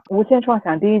无限创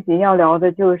想第一集要聊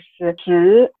的就是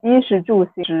食，衣食住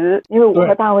行食，因为我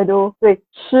和大卫都对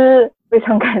吃非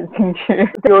常感兴趣。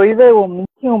有一位我们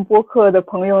听我们播客的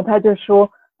朋友，他就说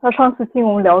他上次听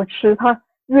我们聊吃，他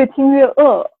越听越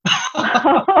饿。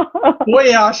我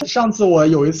也啊，上次我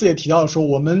有一次也提到说，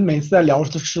我们每次在聊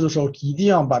吃的时候，一定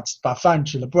要把饭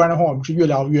吃了，不然的话我们是越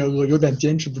聊越饿，有点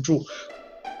坚持不住。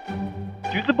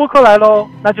橘子播客来咯，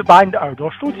那就把你的耳朵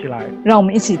竖起来，让我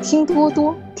们一起听多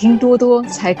多，听多多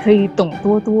才可以懂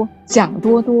多多，讲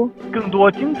多多。更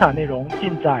多精彩内容尽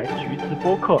在橘子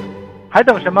播客，还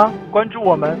等什么？关注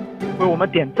我们，为我们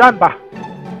点赞吧。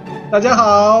大家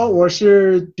好，我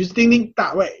是橘子丁丁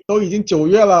大卫。都已经9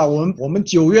月了，我们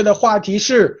9月的话题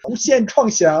是无限创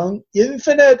想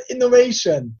Infinite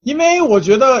Innovation。因为我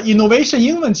觉得 Innovation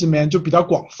英文里面就比较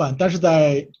广泛，但是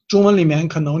在中文里面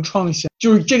可能创想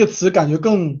就是这个词感觉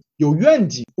更有愿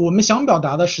景。我们想表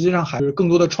达的实际上还是更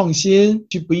多的创新，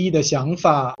去不易的想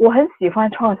法。我很喜欢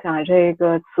创想这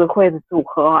个词汇的组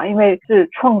合啊，因为是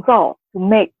创造 to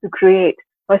make to create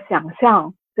和想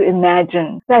象to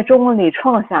imagine， 在中文里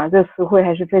创想这词汇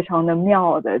还是非常的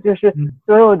妙的，就是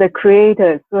所有的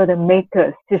creators 所有的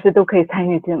makers 其实都可以参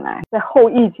与进来。在后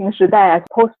疫情时代啊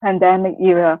post pandemic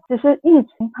era， 其实疫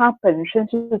情它本身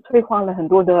是催化了很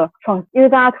多的创新，因为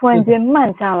大家突然间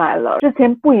慢下来了，之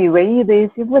前不以为意的一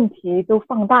些问题都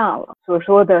放大了，所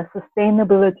说的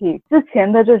sustainability 之前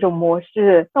的这种模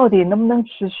式到底能不能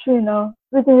持续呢？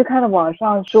最近就看到网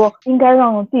上说应该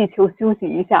让地球休息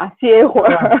一下，歇一会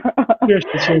儿。确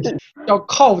实要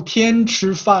靠天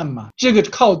吃饭嘛。这个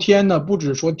靠天呢，不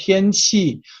只说天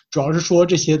气，主要是说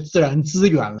这些自然资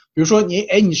源了。比如说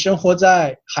你生活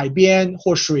在海边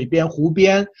或水边湖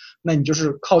边，那你就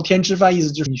是靠天吃饭，意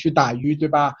思就是你去打鱼，对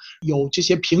吧？有这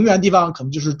些平原地方可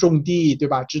能就是种地，对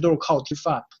吧？这都是靠吃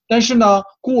饭。但是呢，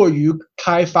过于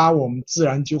开发我们自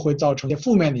然就会造成一些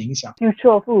负面的影响。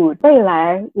Future of food， 未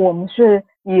来我们是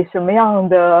以什么样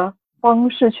的方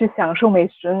式去享受美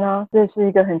食呢？这是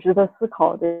一个很值得思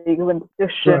考的一个问题，就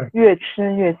是越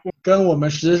吃越新。跟我们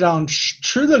实际上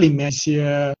吃的里面一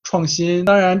些创新，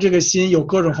当然这个新有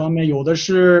各种方面，有的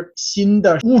是新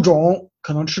的物种，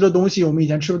可能吃的东西我们以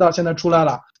前吃不到，现在出来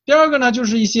了。第二个呢，就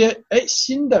是一些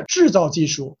新的制造技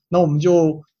术，那我们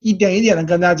就一点一点的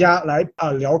跟大家来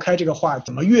聊开这个话，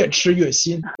怎么越吃越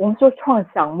新。我们说创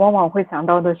想往往会想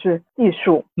到的是技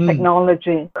术、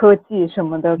technology 科技什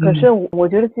么的，可是我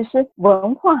觉得其实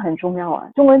文化很重要啊。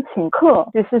中文请客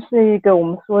其实是一个我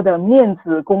们说的面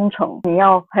子工程，你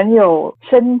要很有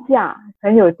身价，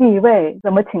很有地位，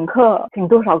怎么请客，请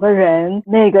多少个人，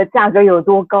那个价格有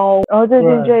多高，然后最近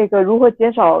这个如何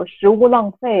减少食物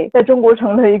浪费，在中国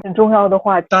成了一个很重要的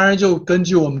话题。当然就根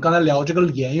据我们刚才聊这个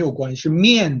脸有关系，是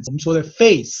面子，我们说的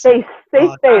face。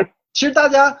其实大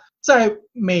家在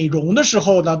美容的时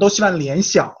候呢，都希望脸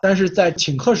小，但是在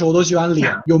请客时候都希望脸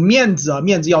有面子啊，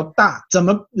面子要大。怎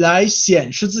么来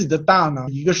显示自己的大呢？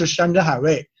一个是山珍海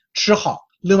味吃好，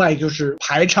另外一个就是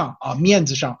排场啊，面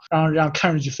子上让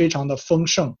看上去非常的丰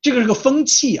盛，这个是个风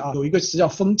气啊，有一个词叫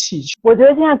风气。我觉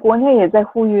得现在国内也在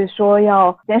呼吁说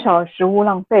要减少食物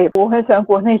浪费，我很喜欢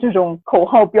国内这种口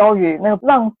号标语，那个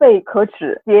浪费可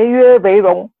耻，节约为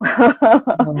荣。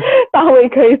大卫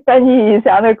可以翻译一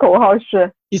下，那个口号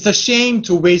是 It's a shame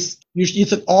to waste,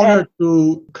 it's an honor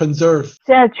to conserve。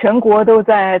 现在全国都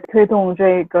在推动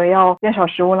这个要减少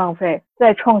食物浪费，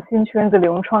在创新圈子里，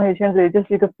我们创业圈子里，这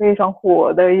是一个非常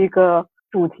火的一个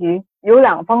主题，有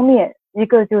2方面。一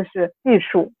个就是技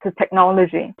术，是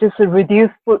technology， 就是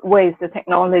reduce food waste 的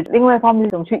technology。另外一方面是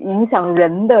怎么去影响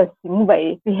人的行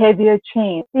为 behavior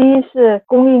change。第一是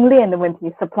供应链的问题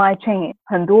supply chain，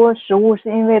 很多食物是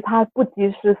因为它不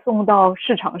及时送到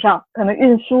市场上，可能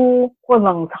运输或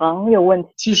冷藏有问题。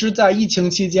其实在疫情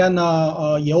期间呢，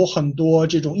也有很多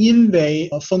这种因为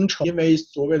封城，因为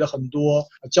所谓的很多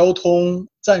交通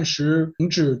暂时停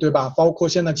止，对吧？包括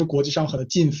现在就国际上很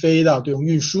禁飞的这种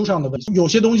运输上的问题，有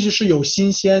些东西是有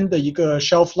新鲜的一个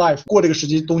shelf life， 过这个时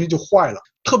期东西就坏了。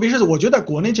特别是我觉得在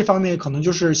国内这方面可能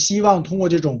就是希望通过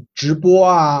这种直播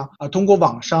通过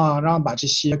网上让把这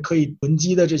些可以囤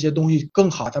积的这些东西更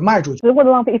好的卖出去。食物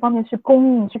的浪费一方面是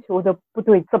供应需求的不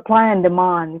对 supply and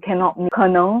demand cannot， 你可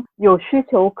能有需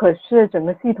求，可是整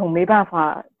个系统没办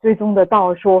法追踪得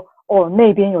到说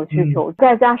那边有需求，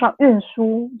再加上运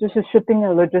输就是 shipping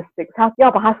and logistics， 它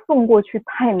要把它送过去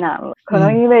太难了。可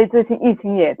能因为最近疫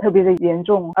情也特别的严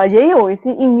重，也有一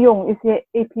些应用一些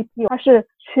APP， 它是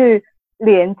去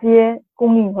连接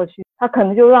供应和需求，它可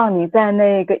能就让你在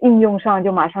那个应用上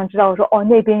就马上知道说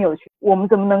那边有需求，我们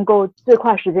怎么能够最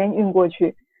快时间运过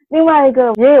去。另外一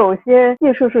个也有些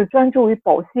技术是专注于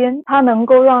保鲜，它能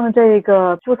够让这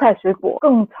个蔬菜水果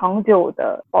更长久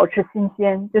的保持新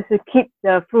鲜，就是 keep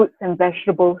the fruits and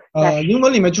vegetables fresh。英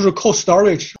文里面就是 cold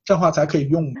storage， 这样的话才可以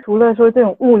用。除了说这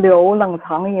种物流冷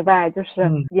藏以外，就是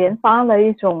研发了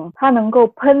一种它能够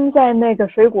喷在那个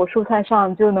水果蔬菜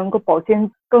上就能够保鲜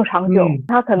更长久。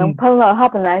它可能喷了，它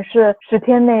本来是10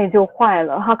天内就坏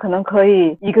了，它可能可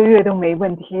以1个月都没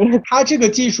问题。它这个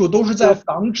技术都是在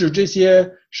防止这些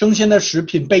生鲜的食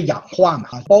品被氧化嘛，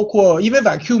包括因为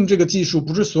vacuum 这个技术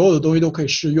不是所有的东西都可以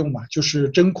适用嘛，就是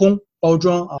真空包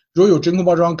装啊，如果有真空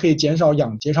包装可以减少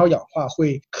氧化，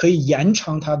可以延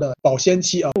长它的保鲜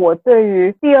期啊。我对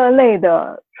于第二类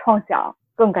的创想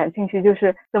更感兴趣，就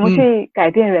是怎么去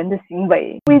改变人的行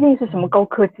为，不一定是什么高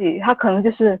科技，它可能就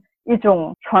是一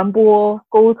种传播、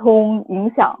沟通、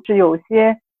影响。是有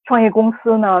些创业公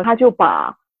司呢，他就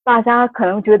把大家可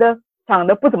能觉得长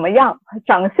得不怎么样，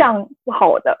长相不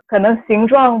好的，可能形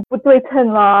状不对称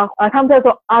啦，他们叫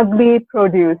做 ugly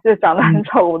produce， 就长得很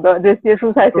丑的这些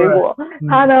蔬菜水果，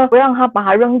他呢不让他把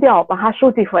它扔掉，把它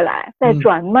收集回来，再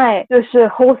转卖，就是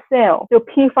wholesale， 就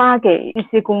批发给一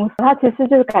些公司。它其实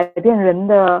就是改变人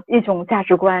的一种价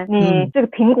值观。你这个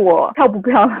苹果漂不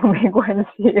漂亮没关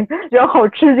系，只要好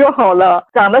吃就好了，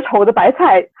长得丑的白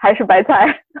菜还是白菜。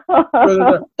对，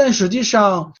但实际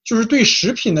上就是对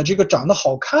食品的这个长得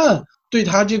好看，对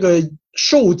它这个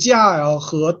售价呀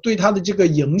和对它的这个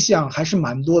影响还是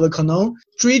蛮多的。可能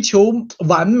追求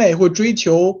完美或追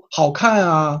求好看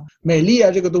啊、美丽啊，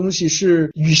这个东西是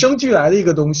与生俱来的一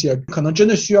个东西，可能真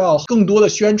的需要更多的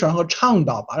宣传和倡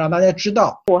导吧，让大家知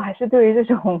道。我还是对于这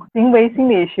种行为心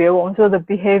理学，我们说的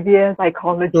behavior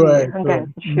psychology 很感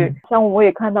兴趣。像我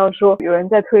也看到说有人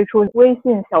在推出微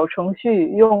信小程序，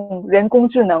用人工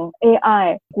智能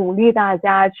AI 鼓励大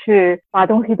家去把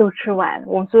东西都吃完。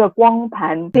我们说的光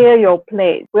盘 share your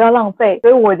plate， 不要浪费。所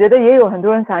以我觉得也有很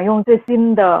多人想用最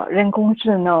新的人工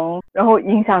智能，然后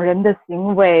影响人的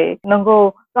行为，能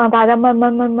够让大家慢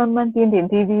慢点点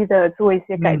滴滴的做一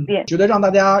些改变。觉得让大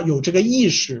家有这个意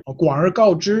识，广而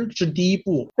告之是第一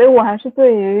步。所以我还是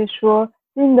对于说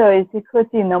新的一些科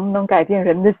技能不能改变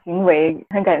人的行为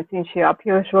很感兴趣啊，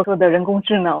譬如说的人工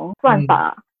智能算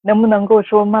法，能不能够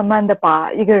说慢慢的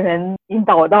把一个人引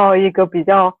导到一个比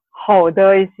较好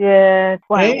的一些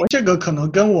这个可能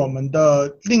跟我们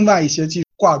的另外一些技术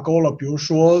挂钩了，比如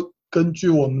说根据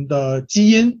我们的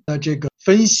基因的这个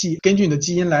分析，根据你的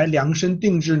基因来量身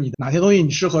定制你的哪些东西你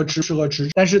适合吃，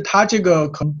但是它这个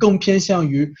可能更偏向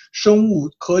于生物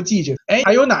科技这个。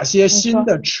还有哪些新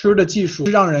的吃的技术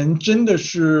是让人真的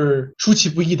是出其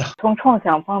不意的？从创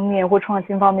想方面或创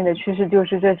新方面的趋势，就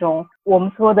是这种我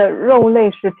们说的肉类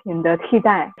食品的替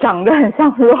代，长得很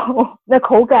像肉，那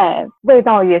口感味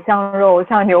道也像肉，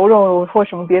像牛肉或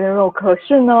什么别的肉，可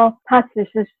是呢它其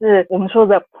实是我们说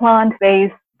的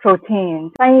plant-based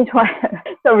protein， 翻译出来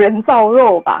叫人造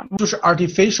肉吧，就是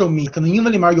artificial meat， 可能英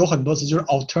文里面有很多词，就是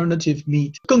alternative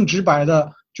meat， 更直白的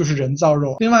就是人造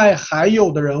肉。另外还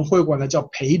有的人会管它叫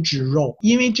培植肉，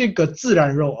因为这个自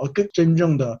然肉跟真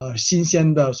正的新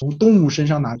鲜的从动物身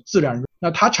上拿自然肉，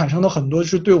那它产生了很多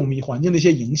是对我们环境的一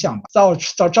些影响吧，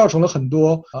造成了很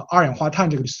多二氧化碳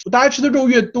这个。大家吃的肉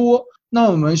越多，那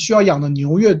我们需要养的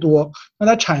牛越多，那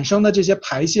它产生的这些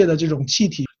排泄的这种气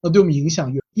体，那对我们影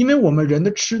响越，因为我们人的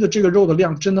吃的这个肉的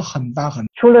量真的很大很大。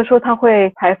除了说它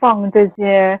会排放这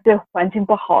些对环境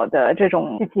不好的这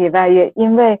种气体以外，也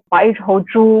因为把一头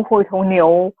猪或一头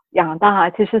牛养大，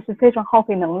其实是非常耗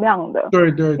费能量的。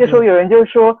对，就说有人就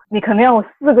说，你可能要有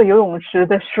4个游泳池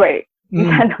的水，你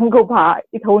才能够把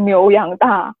一头牛养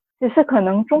大。其实可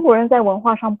能中国人在文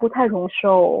化上不太容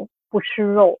受不吃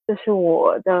肉，这是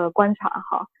我的观察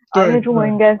哈。因为中国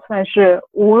应该算是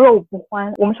无肉不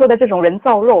欢。我们说的这种人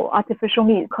造肉 artificial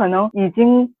meat 可能已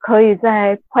经可以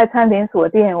在快餐连锁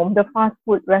店，我们的 fast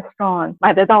food restaurant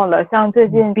买得到了，像最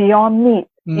近 Beyond Meat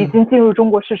已经进入中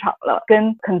国市场了，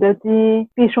跟肯德基、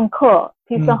必胜客、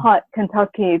Pizza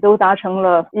Hut、Kentucky 都达成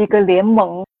了一个联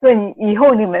盟。所以以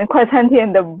后你们快餐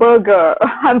店的 burger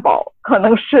汉堡可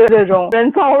能是这种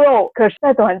人造肉，可是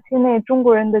在短期内中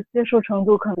国人的接受程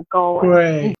度可能高。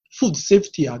对 food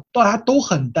safety 大家都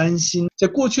很担心。在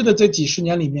过去的这几十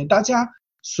年里面，大家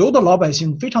所有的老百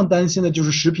姓非常担心的就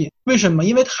是食品。为什么？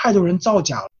因为太多人造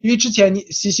假了。因为之前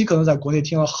西西可能在国内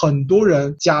听了很多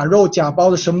人假肉、假包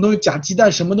的，什么东西假鸡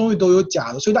蛋，什么东西都有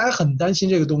假的，所以大家很担心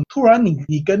这个东西。突然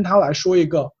你跟他来说一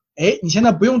个，你现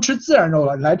在不用吃自然肉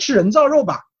了，来吃人造肉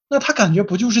吧，那他感觉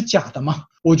不就是假的吗？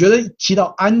我觉得提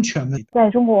到安全问题，在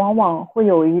中国往往会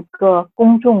有一个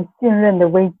公众信任的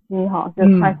危机哈，就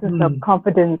是 crisis of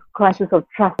confidence、crisis of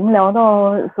trust。我们聊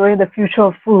到所谓的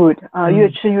future food 越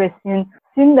吃越新，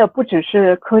新的不只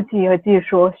是科技和技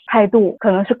术，态度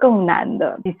可能是更难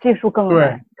的，比技术更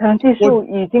难。可能技术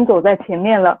已经走在前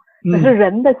面了，可是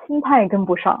人的心态跟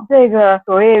不上。这个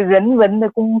所谓人文的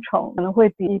工程可能会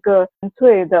比一个纯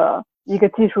粹的一个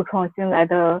技术创新来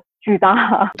的巨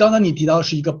大。刚才你提到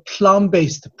是一个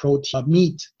plant-based protein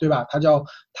meat， 对吧？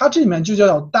它这里面就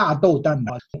叫大豆蛋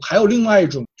白。还有另外一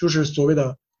种就是所谓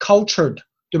的 cultured，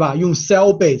 对吧？用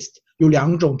cell-based， 有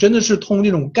2种，真的是通这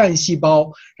种干细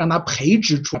胞让它培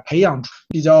植出来、培养出来。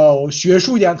比较学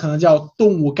术一点可能叫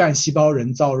动物干细胞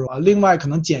人造肉啊，另外可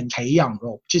能减培养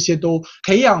肉，这些都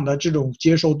培养的这种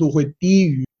接受度会低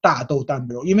于大豆蛋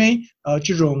白肉。因为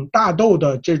这种大豆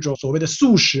的这种所谓的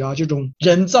素食啊，这种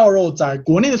人造肉在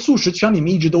国内的素食圈里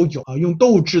面一直都有啊，用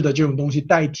豆制的这种东西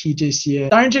代替这些，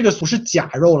当然这个不是假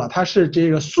肉了，它是这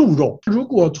个素肉。如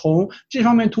果从这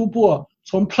方面突破，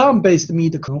从 plant-based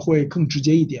meat 可能会更直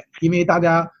接一点，因为大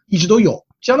家一直都有，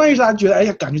相当于是大家觉得哎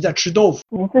呀，感觉在吃豆腐。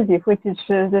你自己会去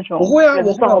吃这种？我会啊，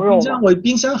我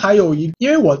冰箱还有因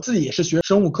为我自己也是学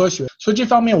生物科学，所以这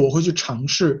方面我会去尝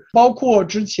试。包括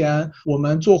之前我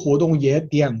们做活动也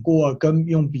点过跟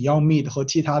用 Beyond Meat 和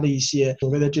其他的一些所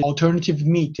谓的这 alternative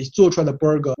meat 做出来的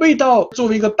burger， 味道作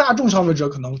为一个大众消费者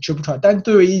可能吃不出来，但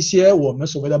对于一些我们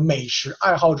所谓的美食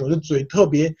爱好者，就嘴特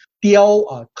别刁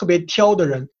啊，特别挑的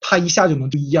人，他一下就能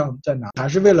不一样在哪，还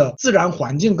是为了自然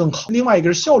环境更好。另外一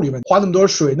个是效率问题，花那么多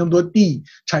水，那么多地，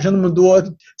产生那么多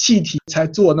气体，才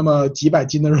做那么几百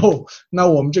斤的肉。那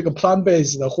我们这个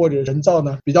plant-based 的或者人造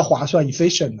呢，比较划算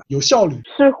efficient 的，有效率。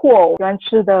吃货喜欢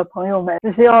吃的朋友们，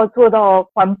就是要做到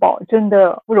环保，真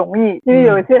的不容易。因为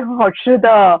有一些很好吃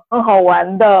的、很好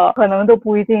玩的，可能都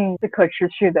不一定是可持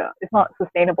续的 ，it's not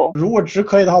sustainable。如果只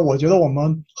可以的话，我觉得我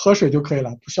们喝水就可以了，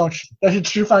不需要吃。但是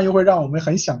吃饭又会让我们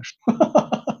很享受。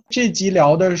这集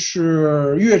聊的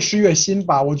是越吃越新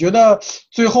吧，我觉得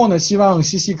最后呢，希望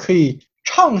西西可以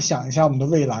畅想一下我们的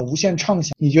未来，无限畅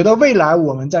想。你觉得未来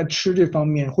我们在吃这方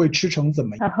面会吃成怎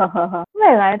么样？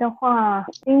未来的话，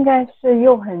应该是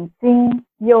又很精、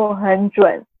又很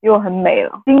准、又很美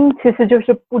了。精其实就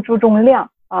是不注重量。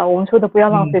我们说的不要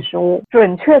浪费食物，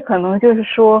准确可能就是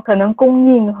说，可能供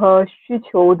应和需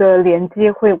求的连接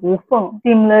会无缝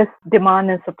 ，seamless demand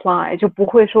and supply， 就不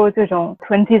会说这种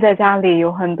囤积在家里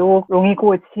有很多容易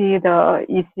过期的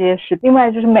一些食品。另外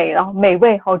就是美了，美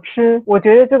味好吃，我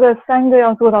觉得这个3个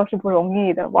要做到是不容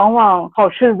易的，往往好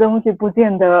吃的东西不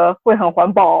见得会很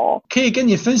环保。可以跟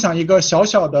你分享一个小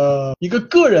小的一个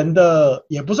个人的，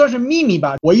也不算是秘密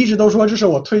吧，我一直都说这是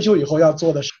我退休以后要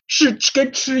做的事，是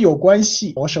跟吃有关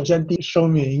系。我首先第一声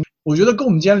明，我觉得跟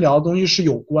我们今天聊的东西是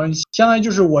有关系，相当于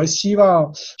就是我希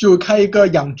望就开一个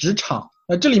养殖场。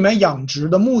这里面养殖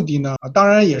的目的呢，当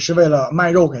然也是为了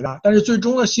卖肉给大家，但是最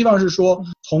终的希望是说，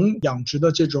从养殖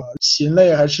的这种禽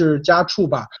类还是家畜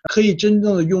吧，可以真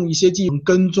正的用一些技术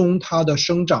跟踪它的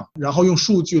生长，然后用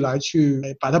数据来去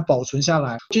把它保存下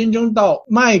来。真正到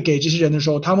卖给这些人的时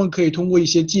候，他们可以通过一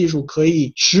些技术，可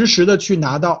以实时的去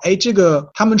拿到，这个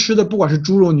他们吃的不管是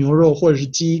猪肉、牛肉或者是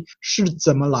鸡是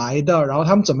怎么来的，然后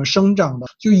他们怎么生长的，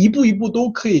就一步一步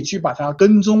都可以去把它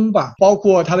跟踪吧，包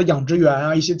括它的养殖员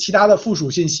啊，一些其他的附属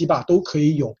信息吧都可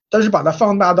以有。但是把它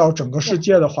放大到整个世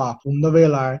界的话，我们的未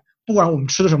来不管我们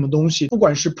吃的什么东西，不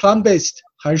管是 plant-based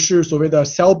还是所谓的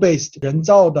cell-based 人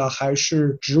造的还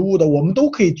是植物的，我们都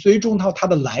可以追踪到它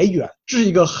的来源，这是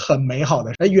一个很美好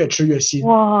的，越吃越新。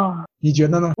哇，你觉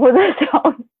得呢？我在想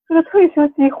这个退休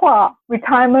计划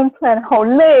retirement plan 好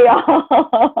累啊，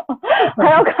还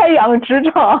要开养殖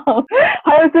场，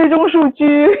还要追踪数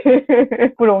据，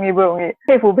不容易不容易，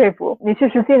佩服佩服。你去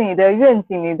实现你的愿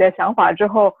景你的想法之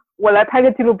后，我来拍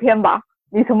个纪录片吧，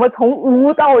你什么从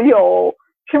无到有，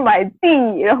去买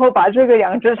地，然后把这个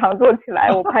养殖场做起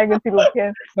来，我拍个纪录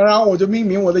片。那然后我就命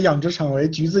名我的养殖场为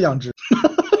橘子养殖。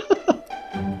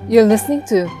You're listening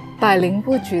to 百灵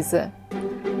不橘子，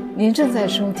您正在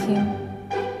收听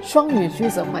双语句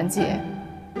子环节，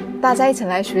大家一起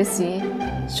来学习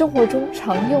生活中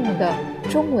常用的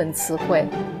中文词汇。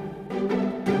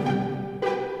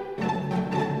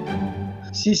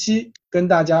西西跟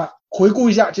大家回顾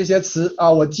一下这些词啊，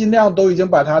我尽量都已经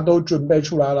把它都准备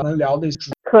出来了。我们聊的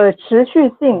可持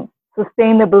续性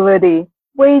sustainability，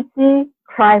 危机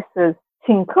crisis，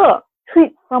 请客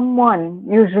treat someone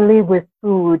usually with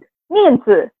food， 面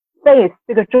子 face，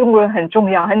 这个中国人很重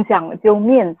要，很讲究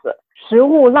面子。食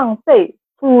物浪费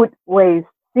food waste，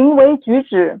 行为举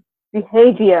止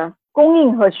behavior， 供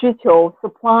应和需求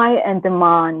supply and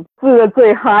demand， 自热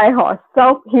最嗨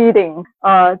self-heating，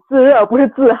 自热不是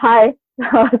自嗨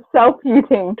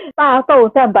self-heating， 大豆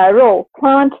蛋白肉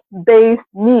plant-based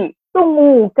meat，动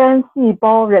物干细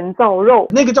胞人造肉，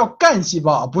那个叫干细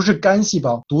胞，不是干细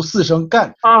胞，读4声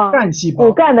干啊，干细胞。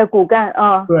骨干的骨干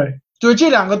啊。对对，这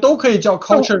两个都可以叫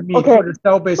culture meat OK， 或者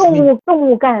cell-based meat。动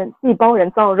物干细胞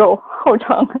人造肉，好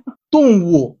长。动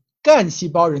物干细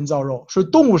胞人造肉，所以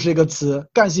动物是一个词，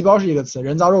干细胞是一个词，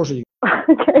人造肉是一个。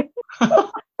OK，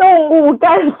 动物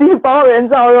干细胞人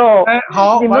造肉。哎，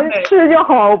好，你们完美。吃就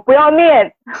好，不要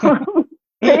念。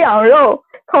培养肉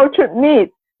cultured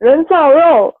meat 人造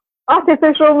肉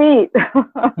artificial meat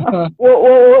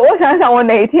我想想，我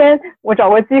哪一天我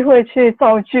找个机会去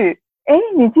造句。哎，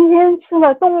你今天吃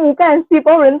了动物干细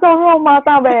胞人造肉吗，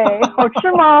大伟？好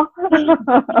吃吗？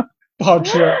不好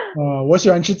吃。我喜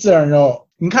欢吃自然肉。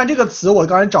你看这个词，我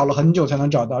刚才找了很久才能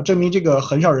找到，证明这个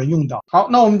很少人用到。好，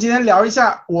那我们今天聊一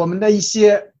下我们的一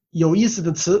些有意思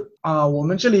的词啊。我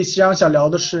们这里实际上想聊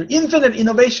的是 infinite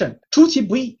innovation， 出其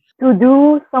不意。To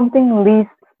do something least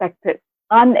expected,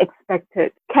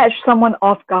 unexpected, catch someone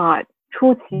off guard，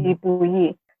 出其不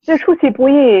意。这出其不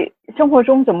意生活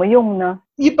中怎么用呢？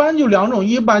一般就两种，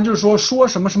一般就是说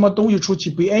什么什么东西出其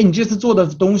不意，哎，你这次做的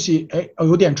东西，哎，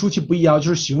有点出其不意啊，就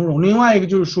是形容。另外一个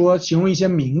就是说形容一些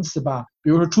名词吧，比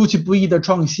如说出其不意的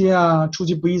创新啊，出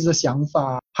其不意的想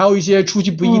法，还有一些出其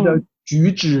不意的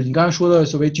举止，你刚才说的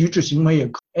所谓举止行为也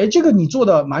可以。哎，这个你做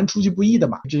的蛮出其不意的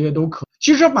嘛，这些都可以，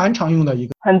其实蛮常用的一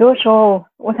个。很多时候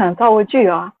我想造个句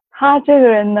啊，他这个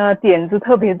人呢点子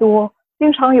特别多，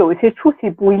经常有一些出其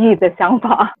不意的想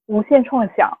法，无限创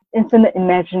想 infinite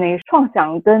imagination， 创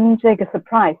想跟这个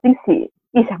surprise 惊喜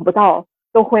意想不到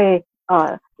都会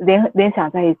联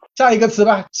想在一起。下一个词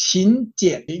吧，勤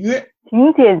俭节约。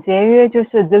勤俭节约就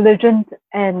是 diligent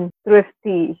and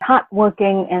thrifty，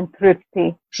 hardworking and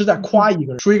thrifty， 是在夸一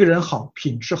个人，说一个人好，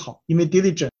品质好，因为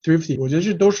diligent thrifty 我觉得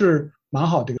这都是蛮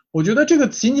好的。我觉得这个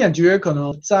勤俭节约可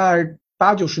能在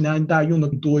80-90年代用的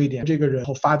多一点，这个人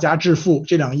发家致富，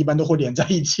这两个一般都会连在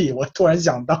一起。我突然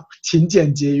想到勤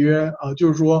俭节约啊，就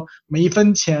是说每一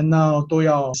分钱呢都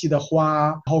要细的花，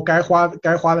然后该花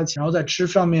的钱，然后在吃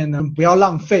上面呢不要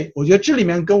浪费。我觉得这里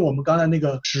面跟我们刚才那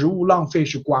个食物浪费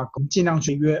是挂钩，尽量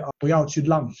节约啊，不要去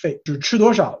浪费，只吃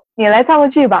多少。你来造个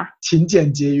句吧。勤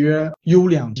俭节约优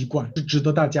良习惯是值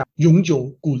得大家永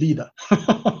久鼓励的。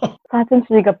他真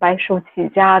是一个白手起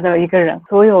家的一个人，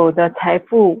所有的财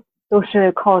富都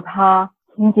是靠他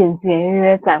勤俭节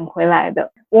约攒回来的。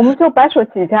我们说白手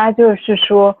起家就是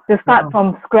说 to start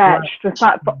from scratch, to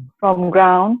start from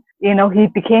ground. You know, he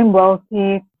became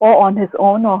wealthy all on his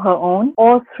own or her own,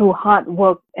 all through hard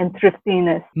work and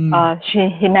thriftiness.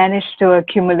 He managed to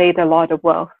accumulate a lot of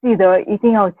wealth. 记得一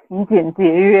定要勤俭节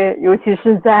约，尤其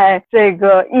是在这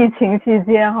个疫情期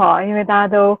间哈，因为大家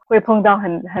都会碰到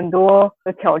很多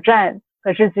的挑战，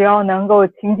可是只要能够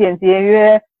勤俭节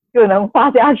约，就能发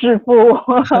家致富。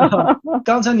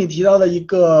刚才你提到的一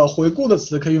个回顾的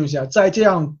词可以用一下，在这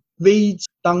样危机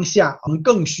当下，我们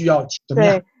更需要怎么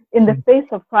样？对 ，In the face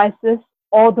of crisis,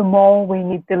 all the more we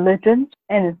need diligent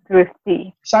and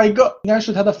thrifty. 下一个应该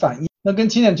是它的反义，那跟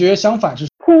勤俭节约相反是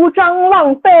铺张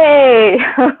浪费。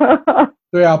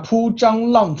对啊，铺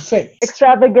张浪费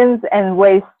Extravagance and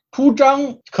waste. 铺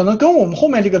张可能跟我们后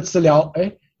面这个词聊，哎，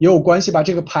也有关系吧。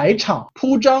这个排场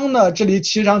铺张呢，这里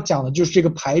其实上讲的就是这个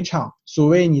排场，所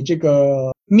谓你这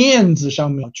个面子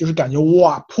上面，就是感觉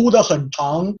哇铺得很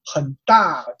长很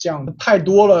大，这样太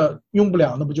多了用不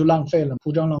了，那不就浪费了。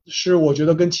铺张浪费是我觉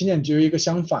得跟勤俭节约一个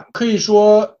相反，可以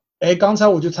说哎，刚才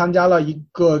我去参加了一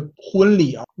个婚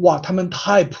礼啊，哇，他们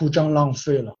太铺张浪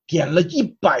费了，点了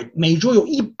每周有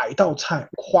100道菜，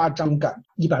夸张感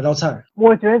，100道菜。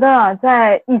我觉得啊，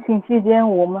在疫情期间，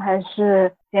我们还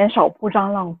是减少铺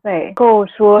张浪费，够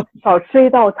说少吃一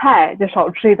道菜就少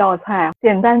吃一道菜，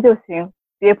简单就行，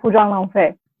别铺张浪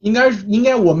费。应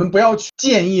该我们不要去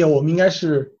建议，我们应该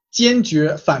是坚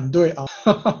决反对啊。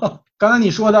刚才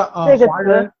你说的啊，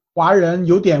华人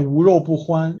有点无肉不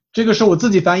欢，这个是我自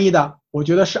己翻译的，我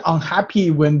觉得是 unhappy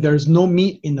when there's no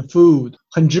meat in the food，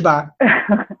 很直白，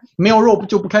没有肉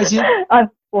就不开心啊。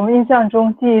我们印象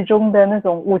中记忆中的那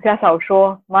种武侠小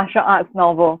说 martial arts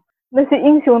novel， 那些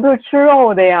英雄都是吃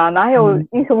肉的呀，哪有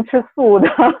英雄吃素的？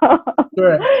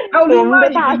对，还有另外一个我们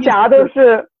的大侠都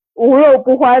是无肉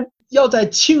不欢。要在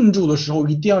庆祝的时候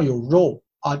一定要有肉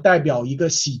啊，代表一个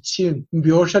喜庆。你比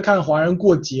如说看华人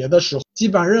过节的时候，基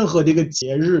本上任何的一个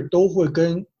节日都会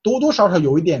跟多多少少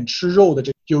有一点吃肉的，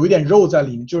有一点肉在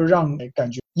里面，就是让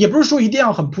感觉也不是说一定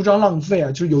要很铺张浪费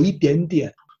啊，就是有一点点，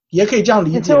也可以这样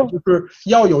理解，就是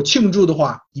要有庆祝的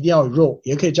话一定要有肉，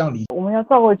也可以这样理解。我们要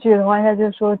造过句的话，应该就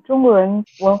是说中国人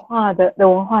文化的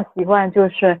文化习惯就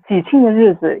是喜庆的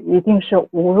日子一定是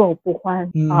无肉不欢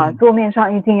啊，桌面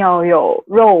上一定要有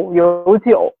肉有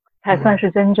酒才算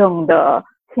是真正的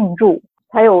庆祝。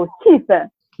才有气氛。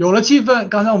有了气氛，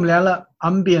刚才我们聊了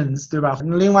ambience 对吧？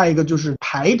另外一个就是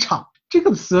排场，这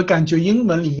个词感觉英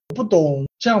文里不懂，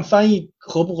这样翻译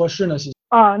合不合适呢？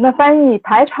那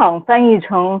排场翻译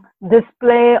成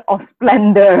display of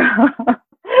splendor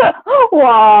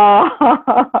哇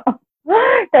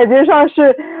感觉上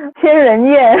是千人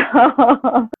宴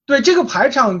对，这个排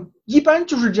场一般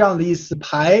就是这样的意思，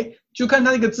排就看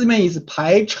它那个字面意思，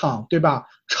排场对吧？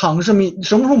场什么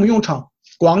时候我们用场？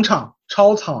广场、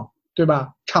操场对吧？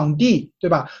场地对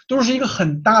吧？都是一个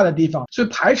很大的地方，所以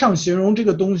排场形容这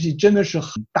个东西真的是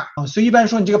很大啊。所以一般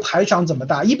说你这个排场怎么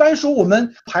大？一般说我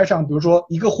们排场，比如说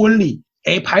一个婚礼，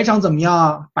排场怎么样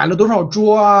啊？摆了多少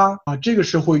桌啊？这个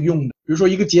是会用的。比如说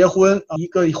一个结婚一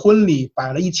个婚礼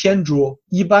摆了1000桌，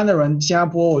一般的人新加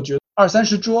坡我觉得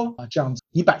20-30桌这样子，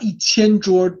你摆1000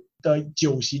桌的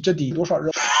酒席，这得多少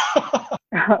人？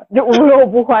就无肉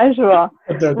不欢是吧？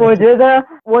对，我觉得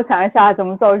我想一下怎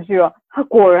么造句他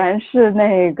果然是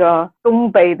那个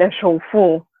东北的首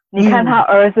富。你看他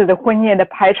儿子的婚宴的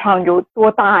排场有多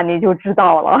大，你就知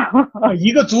道了。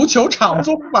一个足球场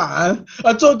坐满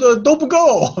坐的都不够，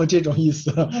这种意思。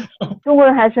中国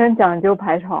人还是很讲究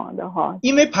排场的哈，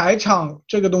因为排场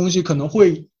这个东西可能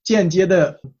会间接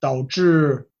的导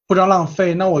致不让浪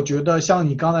费。那我觉得像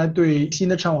你刚才对新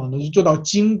的唱网的做到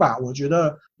精吧，我觉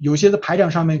得有些的排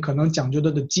场上面可能讲究的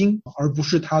精，而不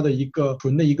是它的一个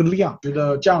纯的一个量，觉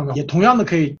得这样的也同样的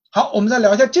可以。好，我们再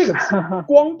聊一下这个词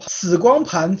光此光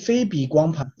盘非彼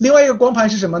光盘。另外一个光盘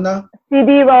是什么呢？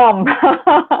 CD-ROM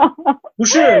不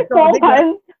是光盘，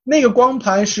那个光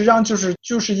盘实际上就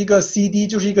是一个 CD，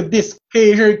 就是一个 disc， 可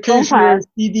以是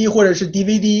CD 或者是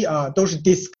DVD 都是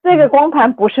disc。 这个光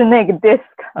盘不是那个 disc，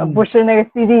不是那个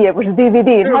CD， 也不是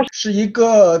DVD， 它是一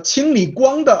个清理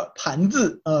光的盘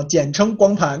子简称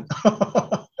光盘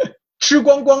吃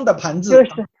光光的盘子，就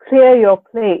是 clear your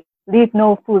plate leave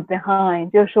no food behind，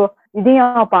 就是说一定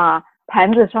要把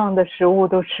盘子上的食物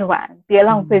都吃完，别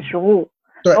浪费食物。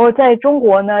对。然后在中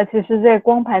国呢，其实这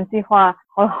光盘计划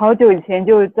好久以前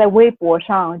就在微博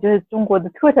上，就是中国的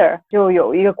Twitter 就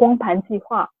有一个光盘计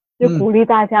划，就鼓励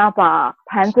大家把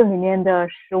盘子里面的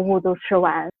食物都吃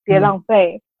完，别浪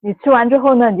费。你吃完之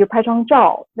后呢，你就拍张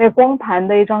照，那光盘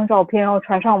的一张照片，然后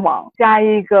传上网，加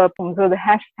一个我们说的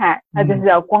hashtag， 那就是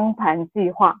叫光盘计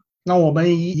划。那我们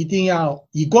一定要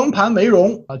以光盘为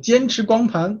荣坚持光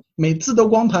盘，每次都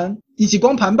光盘，一起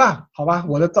光盘吧，好吧，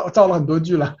我都造了很多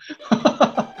句了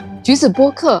橘子播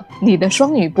客，你的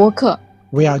双语播客。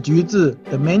We are 橘子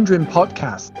The Mandarin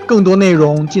Podcast， 更多内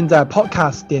容尽在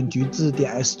podcast.橘子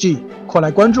.sg， 快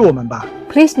来关注我们吧。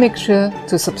 Please make sure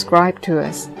to subscribe to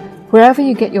us wherever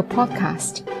you get your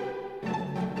podcast。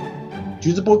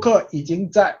 橘子播客已经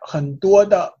在很多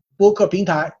的播客平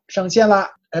台上线啦，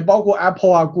包括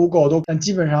Apple Google 都，但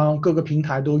基本上各个平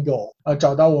台都有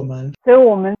找到我们。所以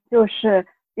我们就是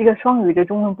一个双语的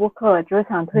中文播客，只是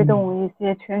想推动一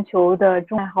些全球的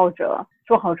中爱好者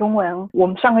说好中文。我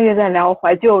们上个月在聊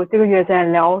怀旧，这个月在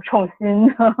聊创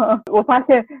新我发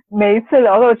现每一次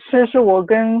聊到吃是我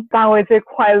跟大卫最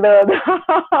快乐的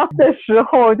的时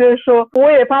候，就是说我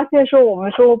也发现说我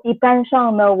们说一般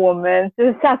上呢，我们就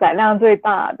是下载量最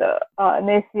大的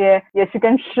那些也是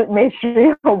跟美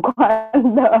食有关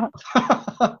的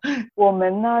我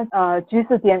们呢橘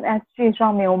子.sg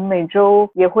上面我们每周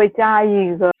也会加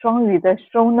一个双语的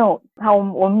show note，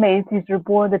 我们每一集直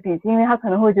播的笔记，因为他可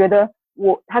能会觉得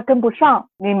他跟不上。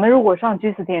你们如果上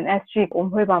橘子.sg， 我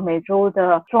们会把每周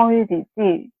的双语笔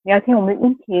记，你要听我们的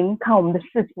音频看我们的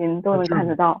视频都能看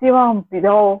得到，希望比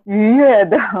较愉悦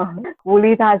的鼓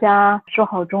励大家说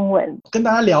好中文。跟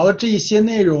大家聊的这些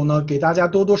内容呢，给大家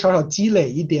多多少少积累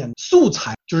一点素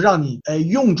材，就是让你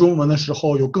用中文的时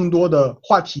候有更多的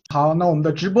话题。好，那我们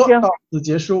的直播到此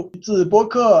结束，橘子播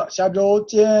客下周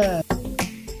见。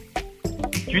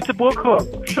橘子播客，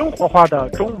生活化的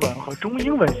中文和中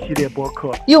英文系列播客，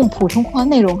用普通话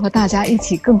内容和大家一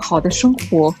起更好的生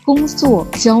活、工作、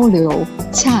交流、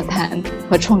洽谈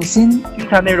和创新。精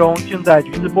彩内容尽在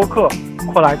橘子播客，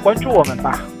快来关注我们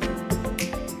吧。